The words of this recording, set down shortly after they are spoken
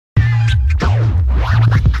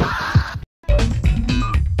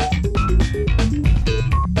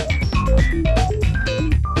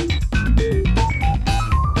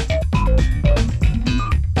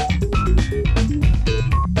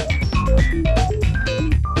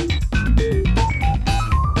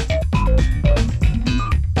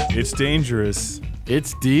dangerous.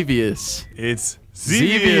 It's devious. It's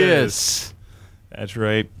Xevious. That's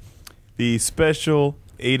right. The special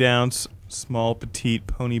 8-ounce small petite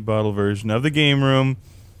pony bottle version of the Game Room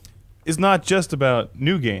is not just about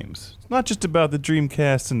new games. It's not just about the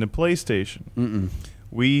Dreamcast and the PlayStation.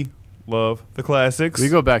 We love the classics. We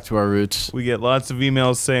go back to our roots. We get lots of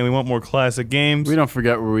emails saying we want more classic games. We don't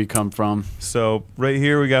forget where we come from. So right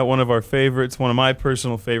here we got one of our favorites, one of my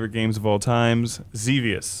personal favorite games of all times,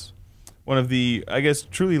 Xevious. One of the, I guess,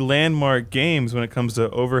 truly landmark games when it comes to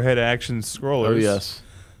overhead action scrollers. Oh, yes.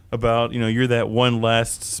 About, you're that one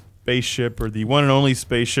last spaceship or the one and only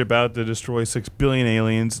spaceship out to destroy 6 billion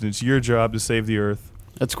aliens, and it's your job to save the Earth.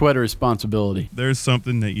 That's quite a responsibility. There's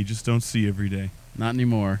something that you just don't see every day. Not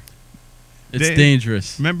anymore. It's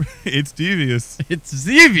dangerous. Remember, it's devious. It's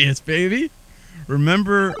Xevious, baby.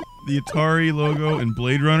 Remember the Atari logo in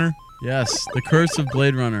Blade Runner? Yes, the curse of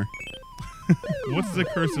Blade Runner. What's the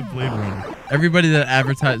curse of Blade Runner? Everybody that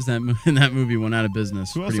advertised in that movie went out of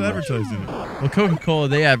business. Who else advertised in it? Well, Coca-Cola,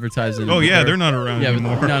 they advertised in it. Oh yeah, they're not around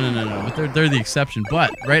anymore. But, no. But they're the exception.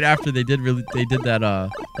 But right after they did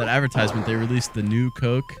that advertisement, they released the new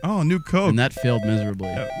Coke. Oh, new Coke. And that failed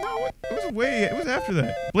miserably. No, it was after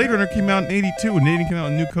that. Blade Runner came out in '82, and they didn't come out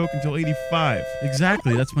with new Coke until '85.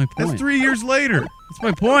 Exactly, that's my point. That's 3 years later. That's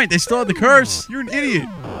my point. They still had the curse. You're an idiot.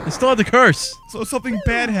 They still had the curse. So something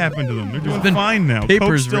bad happened to them. They're doing fine now.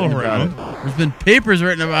 Papers Coke's still around. There's been papers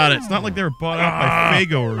written about it. It's not like they were bought out by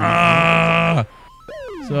Fago or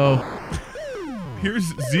anything. So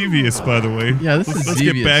here's Xevious, by the way. Yeah, this is Xevious. Let's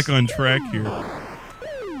get back on track here.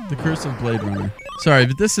 The Curse of Blade Runner. Sorry,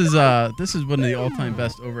 but this is one of the all-time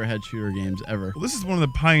best overhead shooter games ever. Well, this is one of the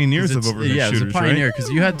pioneers of overhead shooters, yeah, it's a pioneer right?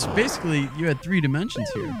 because you had 3 dimensions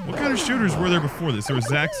here. What kind of shooters were there before this? There was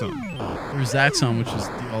Zaxxon. There was Zaxxon, which is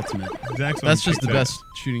the ultimate. That's just the best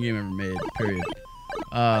shooting game ever made. Period.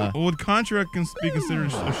 Well, would Contra be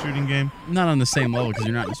considered a shooting game? Not on the same level because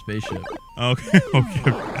you're not in a spaceship. Okay.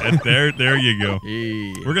 There you go.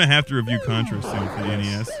 Hey. We're gonna have to review Contra soon for the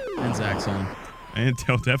NES. And Zaxxon. And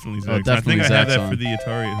definitely Zaxxon. Oh, definitely I think I have that Zaxxon. for the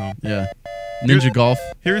Atari at home. Yeah. Ninja Golf.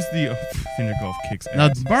 Here's the Ninja Golf kicks ass. Now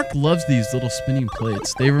Mark loves these little spinning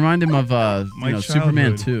plates. They remind him of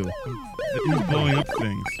Superman 2. He's blowing up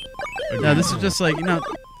things. Yeah, this is just like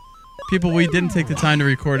people. We didn't take the time to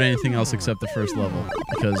record anything else except the first level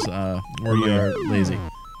because we are lazy.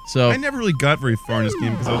 So I never really got very far in this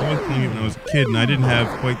game because I was always playing it when I was a kid, and I didn't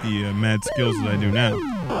have quite the mad skills that I do now.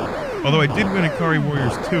 Although I did win Atari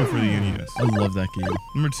Warriors 2 for the NES. I love that game.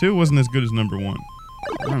 Number 2 wasn't as good as number 1.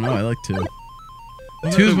 I don't know. I like 2.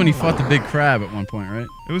 2 is when he fought the big crab at one point, right?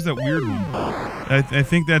 It was that weird one. I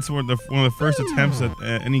think that's one of the first attempts that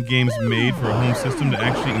any games made for a home system to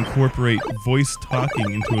actually incorporate voice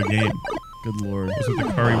talking into a game. Good lord. It was with the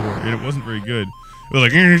Atari Warrior, and it wasn't very good. It was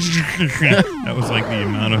like that was like the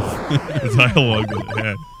amount of dialogue that it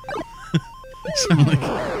had. Sound like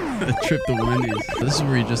a trip to Wendy's. This is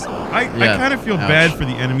where you just. I kind of feel bad for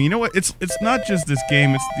the enemy. You know what? It's not just this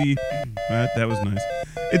game. It's the that was nice.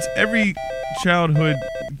 It's every childhood,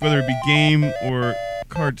 whether it be game or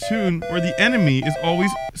cartoon, where the enemy is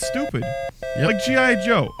always stupid. Yep. Like G.I.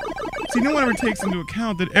 Joe. See, no one ever takes into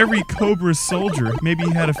account that every Cobra soldier maybe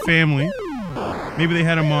had a family. Maybe they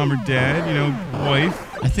had a mom or dad, wife.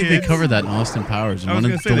 I think kids. they covered that in Austin Powers. I was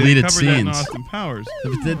going to say deleted they covered scenes. that in Austin Powers.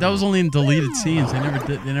 That was only in deleted scenes. They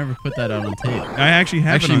never put that out on tape. I actually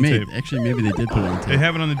have it on tape. Actually, maybe they did put it on tape. They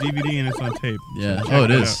have it on the DVD and it's on tape. Yeah. So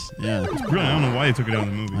it is. Yeah. It's brilliant. I don't know why they took it out of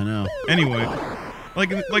the movie. I know. Anyway, like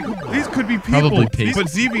these could be people. Probably paste. But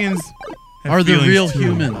Xevians are the real too.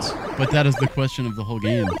 humans. But that is the question of the whole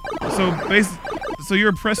game. So you're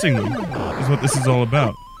oppressing them, is what this is all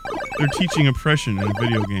about. They're teaching oppression in a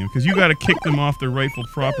video game because you got to kick them off their rightful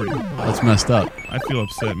property. That's messed up. I feel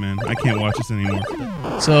upset, man. I can't watch this anymore.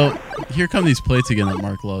 So here come these plates again that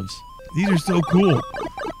Mark loves. These are so cool.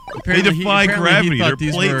 They defy gravity. They're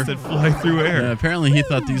plates that fly through air. Yeah, apparently he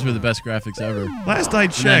thought these were the best graphics ever. Last I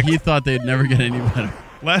checked, he thought they'd never get any better.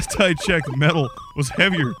 Last I checked, metal was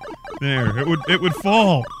heavier than air. It would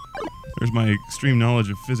fall. There's my extreme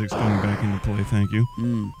knowledge of physics coming back into play, thank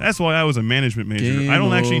you. That's why I was a management major. I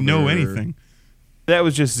don't actually know anything. That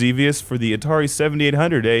was just Xevious for the Atari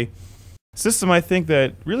 7800, a system I think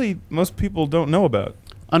that really most people don't know about.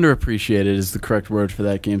 Underappreciated is the correct word for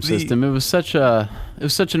that game system. It was such an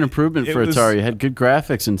improvement for Atari. It had good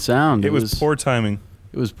graphics and sound. It was poor timing.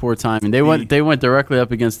 It was poor timing. They went directly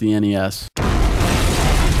up against the NES.